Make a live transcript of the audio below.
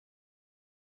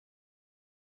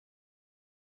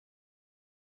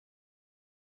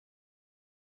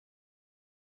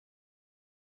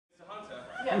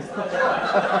Yes, that's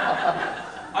right.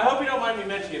 I hope you don't mind me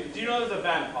mentioning it. Do you know there's a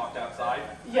van parked outside?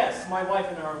 Yes, my wife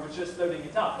and I were just loading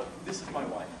it up. This is my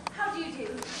wife. How do you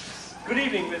do? Good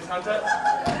evening, Miss Hunter.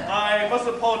 I must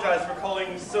apologize for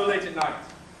calling so late at night.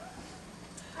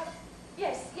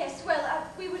 Yes, well,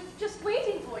 we were just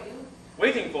waiting for you.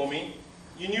 Waiting for me?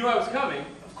 You knew I was coming?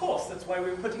 Of course, that's why we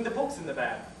were putting the books in the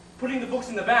van. Putting the books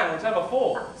in the van, whatever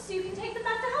for. So you can take them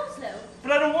back to Hounslow?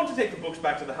 But I don't want to take the books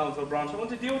back to the Hounslow branch. I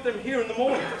want to deal with them here in the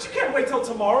morning. But you can't wait till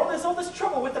tomorrow. There's all this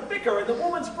trouble with the vicar and the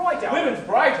woman's bride hour. Women's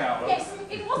bride hour? Yes,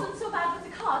 it wasn't so bad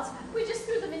with the cards. We just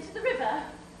threw them into the river.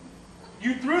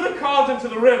 You threw the cards into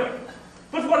the river?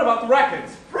 But what about the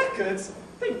records? Records?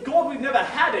 Thank God we've never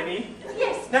had any.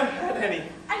 Yes. Never had any.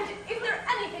 And if they're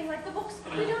anything like the books,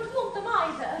 we don't want them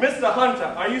either. Mr. Hunter,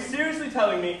 are you seriously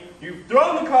telling me you've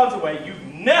thrown the cards away, you've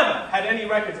never had any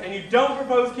records, and you don't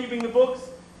propose keeping the books?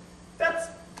 That's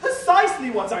precisely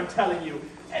what I'm telling you.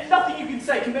 And nothing you can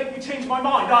say can make me change my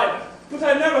mind either. But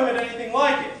I've never heard anything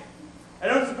like it. I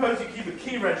don't suppose you keep a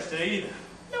key register either.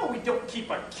 No, we don't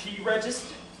keep a key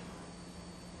register.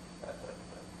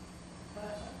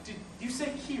 Did you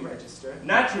say key register?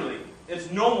 Naturally, it's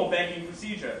normal banking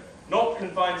procedure, not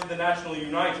confined to the National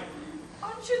United.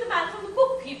 Aren't you the man from the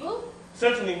book, people?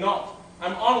 Certainly not.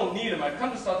 I'm Arnold Needham. I've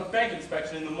come to start a bank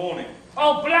inspection in the morning.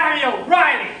 Oh, blimey,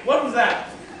 O'Reilly! What was that?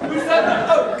 Who said that?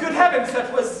 Oh, good heavens,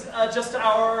 that was just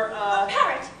our,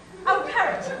 Parrot! Our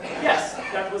parrot! Yes,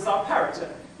 that was our parrot.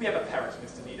 We have a parrot,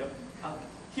 Mr. Needham.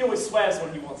 He always swears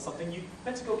when he wants something. You'd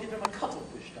better go give him a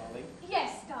cuttlefish, darling.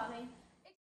 Yes, darling.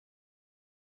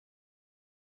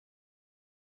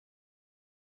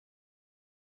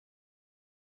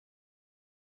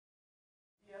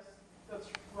 Yes, that's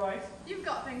right. You've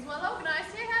got things well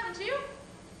organized here, haven't you?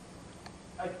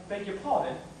 I beg your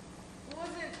pardon?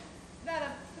 Wasn't that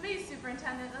a police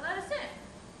superintendent that let us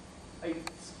in? I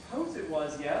suppose it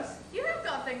was, yes. You have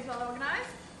got things well organized.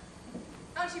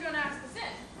 Aren't you going to ask us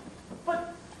in?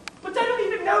 But I don't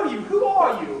even know you. Who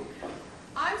are you?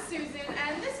 I'm Susan,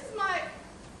 and this is my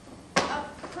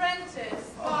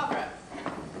apprentice, Barbara.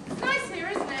 It's nice here,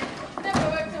 isn't it? Never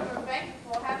worked over a bank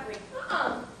before, have we?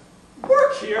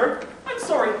 Work here? I'm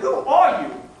sorry, who are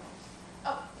you?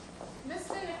 Oh,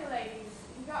 Mr. Nicolaides,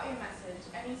 he got your message,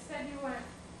 and he said you weren't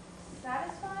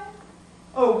satisfied?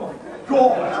 Oh my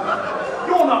God!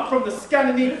 You're not from the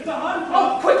Scandinavian.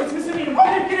 Oh, quick, it's Mr. Needham.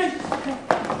 Get in!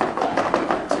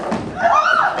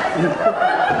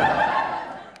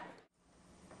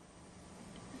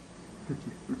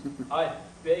 I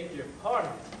beg your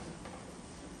pardon.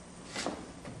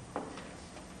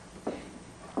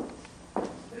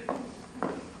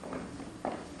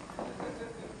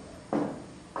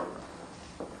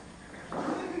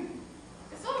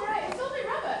 It's all right, it's only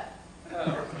rubber.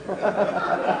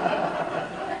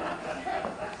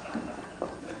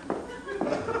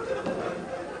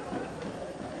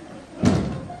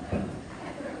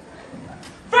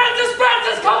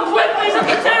 Francis, come quickly!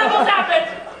 Something terrible's happened!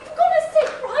 For goodness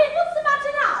sake, Brian, what's the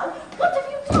matter now? What have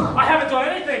you done? I haven't done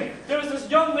anything. There was this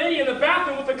young lady in the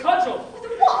bathroom with a cudgel. With a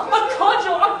what? A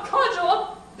cudgel,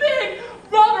 a big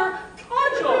rubber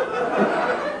cudgel.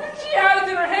 She had it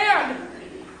in her hand.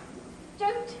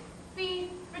 Don't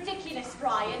be ridiculous,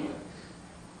 Brian.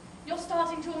 You're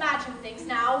starting to imagine things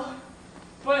now.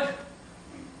 But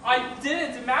I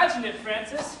didn't imagine it,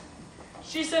 Francis.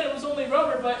 She said it was only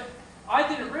rubber, but I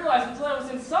didn't realize until I was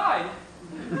inside.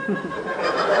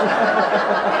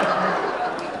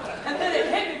 And then it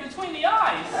hit me between the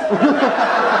eyes.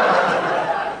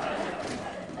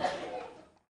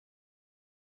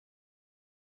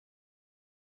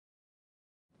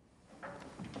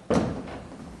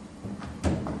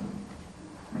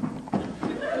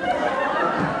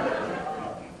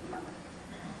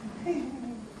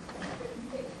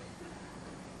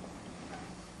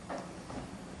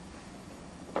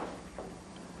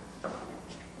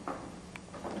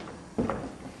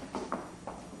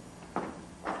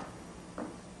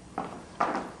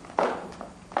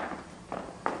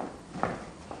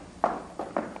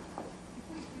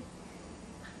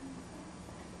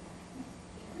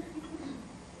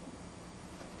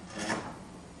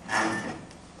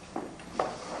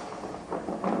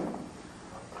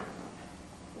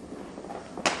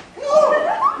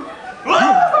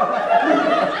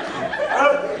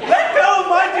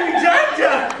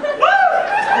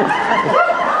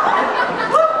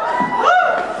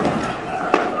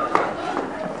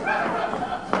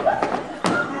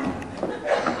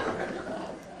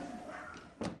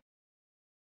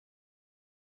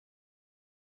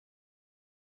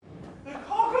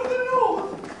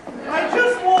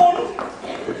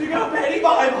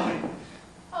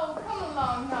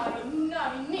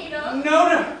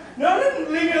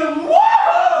 sing him.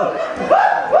 Whoa!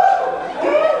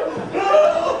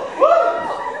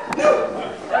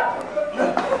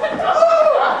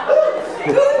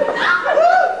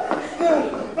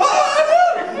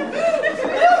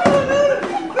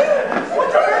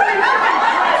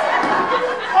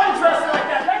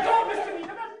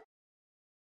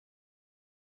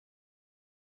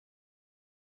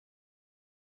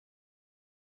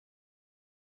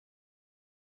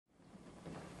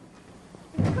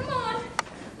 Come on,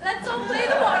 let's all play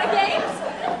the water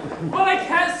games. But I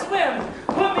can't swim.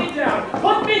 Put me down.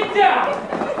 Put me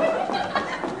down.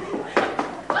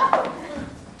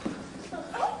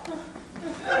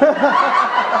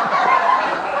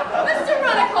 Mr.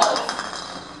 Runicles!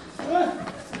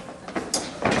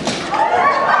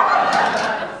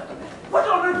 What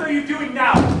on earth are you doing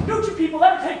now? Don't you people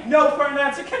ever take no for an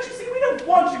answer? Can't you see we don't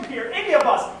want you here, any of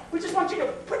us? We just want you to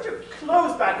put your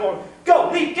clothes back on. Go,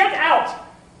 leave, get out!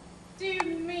 Do you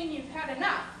mean you've had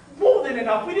enough? More than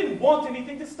enough. We didn't want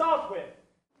anything to start with.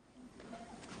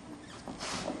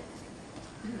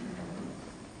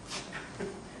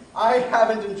 I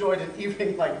haven't enjoyed an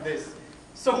evening like this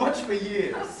so much for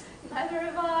years. Neither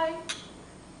have I.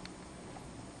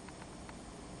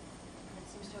 It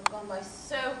seems to have gone by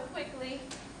so quickly.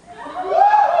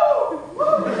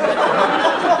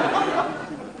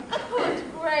 Good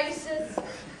gracious.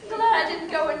 Glad I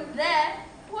didn't go in there.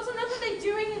 What on earth are they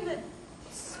doing in the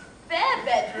spare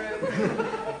bedroom?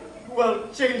 Well,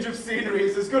 change of scenery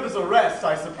is as good as a rest,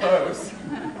 I suppose.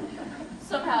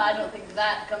 Somehow I don't think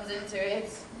that comes into it.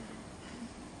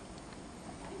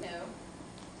 I know.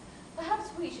 Perhaps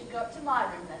we should go up to my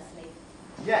room, Leslie.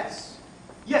 Yes.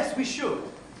 Yes, we should.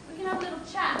 We can have a little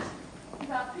chat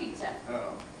about Peter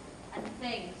Oh. and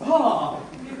things. Ah!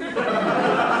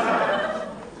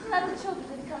 Glad the children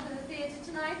didn't come to the theatre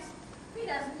tonight.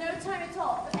 Peter has no time at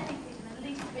all for anything the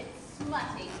least bit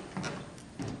smutty.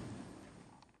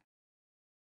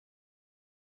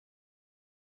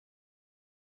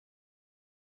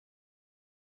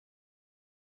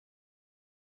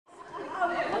 Oh,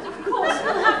 but of course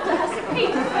we'll have to ask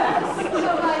Peter first.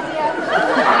 So, my dear.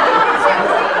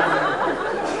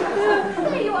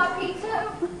 There you are, Peter.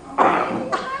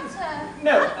 Matter.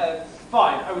 No,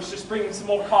 fine. I was just bringing some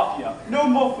more coffee up. No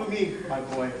more for me, my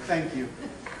boy. Thank you.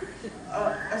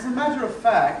 As a matter of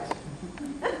fact,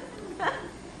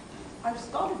 I've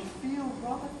started to feel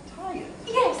rather tired.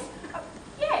 Yes,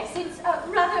 yes, it's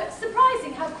rather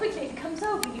surprising how quickly it comes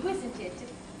over you, isn't it?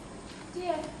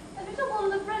 Dear, a little more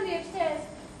look friendly upstairs.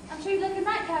 I'm sure you'd like a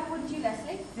nightcap, wouldn't you,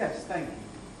 Leslie? Yes, thank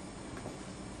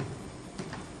you.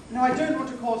 No, I don't want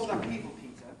to cause some upheaval,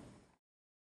 Peter.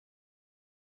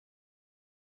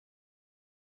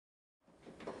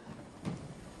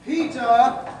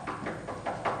 Peter!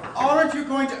 Aren't you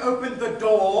going to open the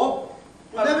door?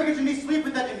 We'll never get any sleep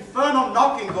with that infernal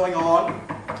knocking going on.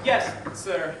 Yes,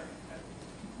 sir.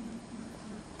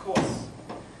 Of course.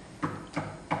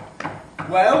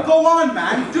 Well, go on,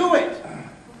 man, do it!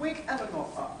 Wake Eleanor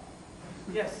up.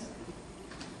 Yes.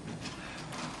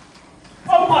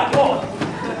 Oh my lord!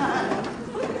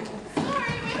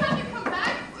 Sorry, we had to come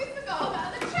back. We forgot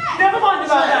about the check. Never mind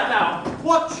about that now.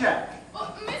 What check?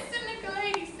 Well, Mr.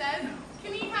 Nicolaides says,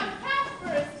 can he have cash for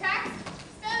his tax?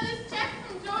 Instead of this check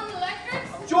from Jordan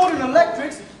Electric? Jordan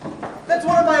Electrics? That's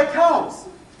one of my accounts.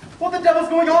 What the devil's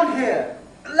going on here?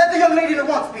 Let the young lady in at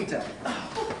once, Peter.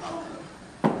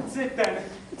 That's it then.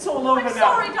 It's all over I'm now.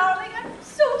 sorry, darling. I'm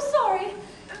so sorry.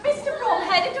 Mr.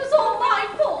 Rollhead, it was all my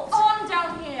fault. On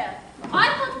down here. I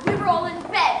thought we were all in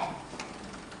bed.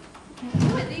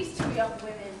 Who are these two young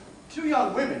women? Two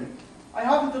young women? I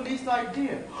haven't the least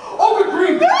idea. Oh, good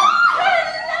grief!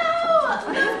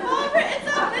 Hello! Miss Margaret,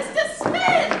 it's Mr.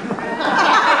 Smith!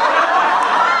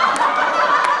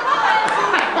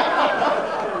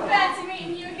 Fancy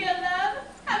meeting you again, love.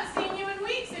 Haven't seen you in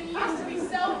weeks and you used to be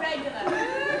so regular.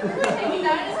 Taking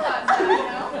down his thoughts, you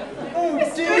know.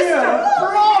 Oh, dear!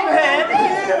 Bromhead!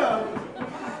 Here!